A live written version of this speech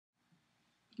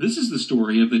This is the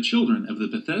story of the children of the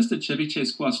Bethesda-Chevy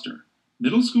cluster,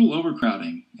 middle school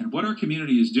overcrowding, and what our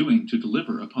community is doing to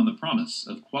deliver upon the promise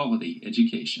of quality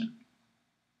education.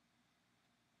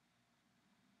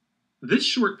 This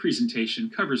short presentation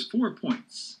covers 4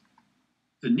 points: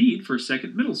 the need for a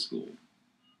second middle school,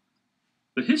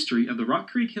 the history of the Rock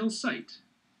Creek Hills site,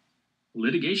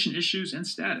 litigation issues and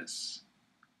status,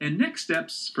 and next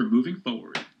steps for moving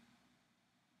forward.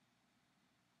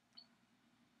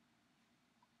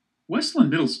 Westland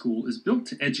Middle School is built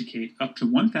to educate up to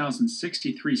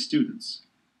 1,063 students.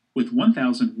 With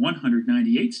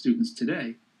 1,198 students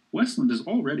today, Westland is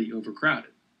already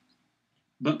overcrowded.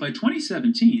 But by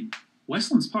 2017,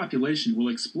 Westland's population will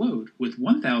explode with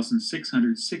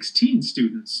 1,616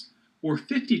 students, or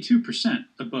 52%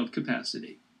 above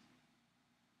capacity.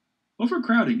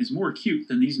 Overcrowding is more acute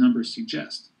than these numbers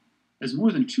suggest, as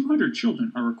more than 200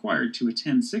 children are required to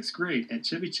attend 6th grade at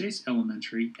Chevy Chase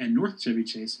Elementary and North Chevy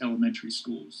Chase Elementary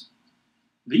schools.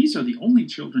 These are the only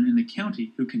children in the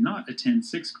county who cannot attend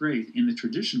 6th grade in the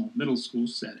traditional middle school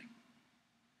setting.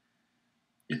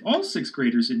 If all 6th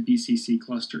graders in BCC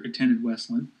cluster attended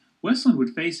Westland, Westland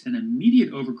would face an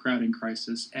immediate overcrowding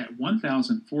crisis at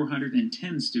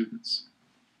 1,410 students.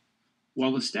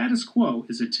 While the status quo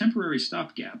is a temporary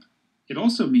stopgap, it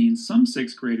also means some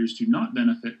 6th graders do not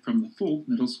benefit from the full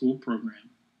middle school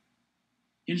program.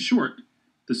 In short,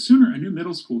 the sooner a new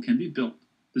middle school can be built,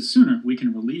 the sooner we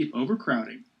can relieve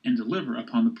overcrowding and deliver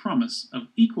upon the promise of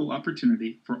equal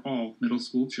opportunity for all middle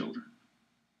school children.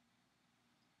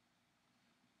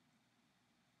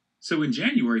 So in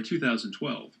January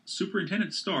 2012,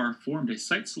 Superintendent Starr formed a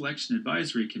Site Selection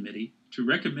Advisory Committee to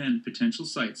recommend potential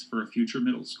sites for a future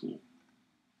middle school.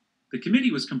 The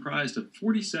committee was comprised of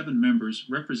 47 members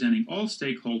representing all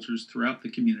stakeholders throughout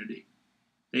the community.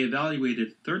 They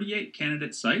evaluated 38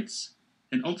 candidate sites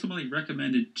and ultimately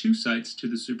recommended 2 sites to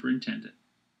the superintendent.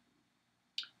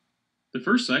 The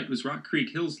first site was Rock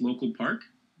Creek Hills Local Park,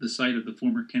 the site of the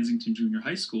former Kensington Junior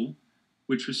High School,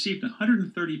 which received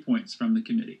 130 points from the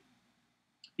committee.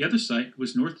 The other site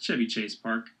was North Chevy Chase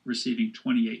Park, receiving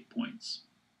 28 points.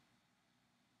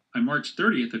 On March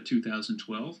 30th of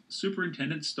 2012,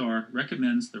 Superintendent Starr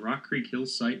recommends the Rock Creek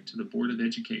Hills site to the Board of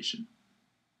Education.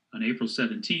 On April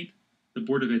 17th, the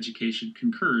Board of Education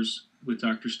concurs with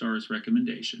Dr. Starr's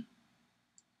recommendation.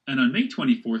 And on May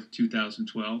 24th,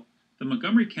 2012, the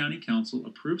Montgomery County Council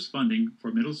approves funding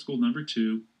for Middle School Number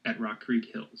 2 at Rock Creek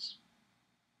Hills.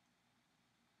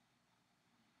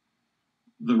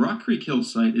 The Rock Creek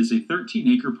Hills site is a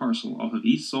 13-acre parcel off of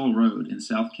East Saul Road in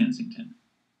South Kensington.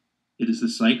 It is the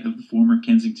site of the former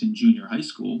Kensington Junior High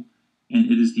School, and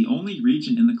it is the only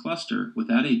region in the cluster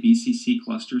without a BCC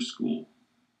cluster school.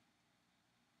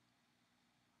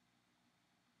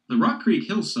 The Rock Creek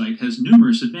Hills site has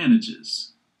numerous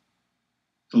advantages.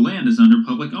 The land is under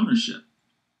public ownership.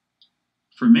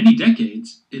 For many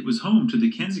decades, it was home to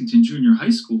the Kensington Junior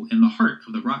High School in the heart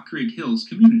of the Rock Creek Hills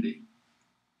community.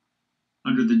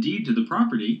 Under the deed to the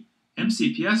property,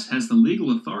 MCPS has the legal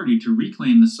authority to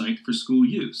reclaim the site for school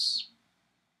use.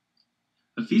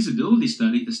 A feasibility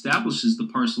study establishes the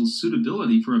parcel's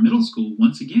suitability for a middle school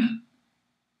once again.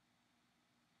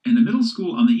 And the middle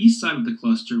school on the east side of the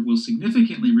cluster will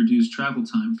significantly reduce travel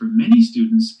time for many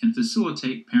students and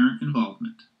facilitate parent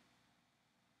involvement.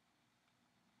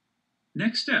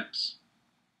 Next steps.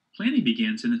 Planning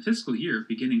begins in the fiscal year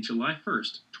beginning July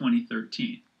 1st,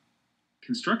 2013.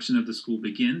 Construction of the school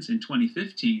begins in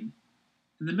 2015,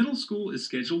 and the middle school is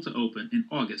scheduled to open in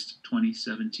August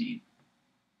 2017.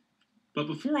 But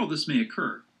before all this may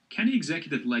occur, County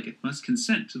Executive Leggett must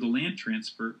consent to the land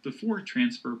transfer before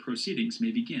transfer proceedings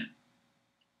may begin.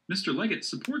 Mr. Leggett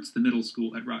supports the middle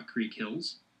school at Rock Creek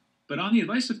Hills, but on the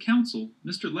advice of council,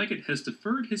 Mr. Leggett has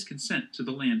deferred his consent to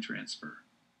the land transfer.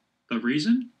 The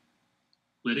reason?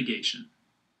 Litigation.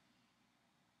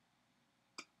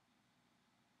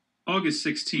 August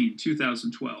 16,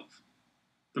 2012.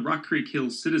 The Rock Creek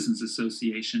Hills Citizens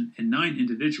Association and 9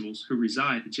 individuals who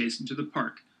reside adjacent to the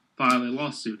park file a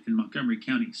lawsuit in Montgomery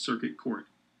County Circuit Court.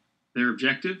 Their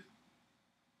objective?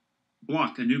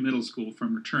 Block a new middle school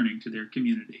from returning to their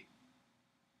community.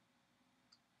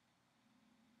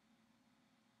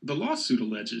 The lawsuit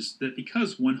alleges that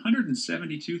because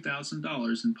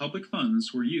 $172,000 in public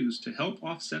funds were used to help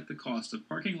offset the cost of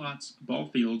parking lots, ball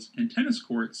fields, and tennis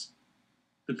courts,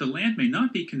 that the land may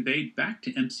not be conveyed back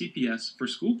to MCPS for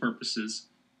school purposes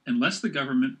unless the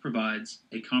government provides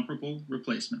a comparable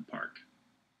replacement park.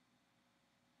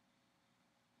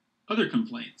 Other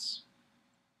complaints: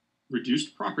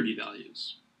 reduced property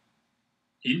values,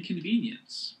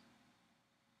 inconvenience,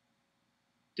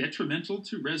 detrimental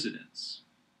to residents,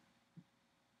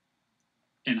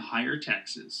 and higher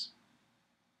taxes.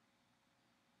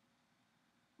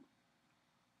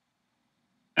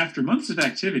 After months of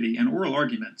activity and oral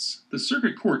arguments, the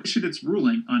Circuit Court issued its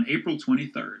ruling on April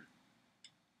 23rd.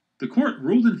 The court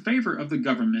ruled in favor of the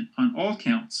government on all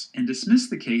counts and dismissed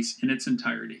the case in its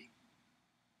entirety.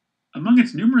 Among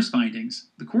its numerous findings,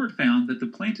 the court found that the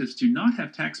plaintiffs do not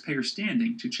have taxpayer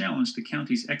standing to challenge the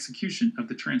county's execution of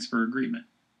the transfer agreement.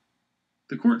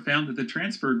 The court found that the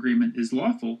transfer agreement is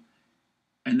lawful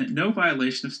and that no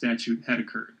violation of statute had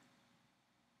occurred.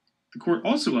 The court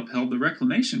also upheld the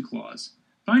reclamation clause,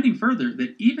 finding further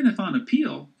that even if on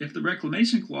appeal, if the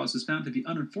reclamation clause is found to be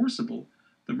unenforceable,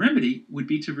 the remedy would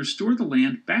be to restore the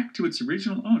land back to its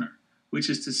original owner, which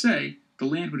is to say, the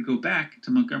land would go back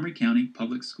to Montgomery County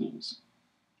Public Schools.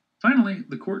 Finally,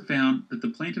 the court found that the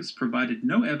plaintiffs provided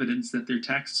no evidence that their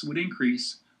taxes would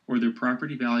increase or their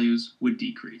property values would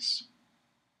decrease.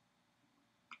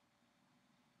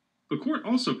 The court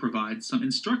also provides some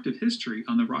instructive history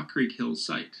on the Rock Creek Hills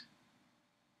site.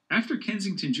 After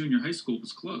Kensington Junior High School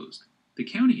was closed, the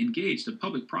county engaged a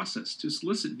public process to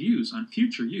solicit views on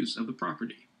future use of the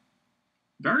property.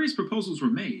 Various proposals were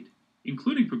made,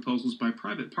 including proposals by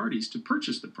private parties to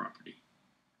purchase the property.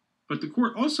 But the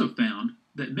court also found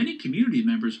that many community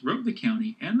members wrote the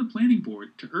county and the planning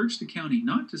board to urge the county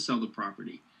not to sell the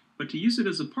property, but to use it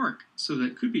as a park so that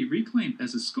it could be reclaimed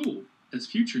as a school as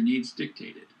future needs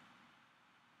dictated.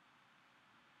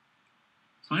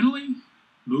 Finally,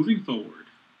 moving forward.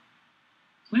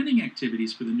 Planning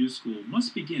activities for the new school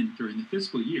must begin during the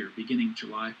fiscal year beginning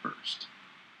July 1st.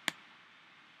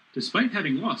 Despite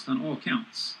having lost on all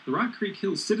counts, the Rock Creek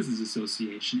Hills Citizens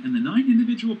Association and the 9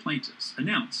 individual plaintiffs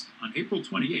announced on April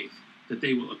 28th that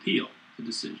they will appeal the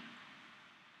decision.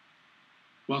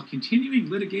 While continuing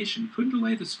litigation could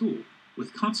delay the school,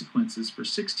 with consequences for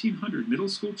 1,600 middle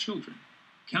school children,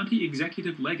 County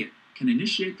Executive Leggett can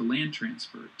initiate the land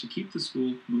transfer to keep the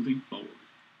school moving forward.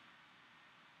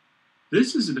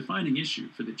 This is a defining issue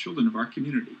for the children of our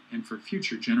community and for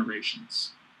future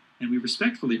generations, and we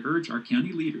respectfully urge our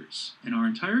county leaders and our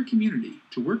entire community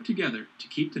to work together to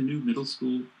keep the new middle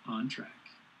school on track.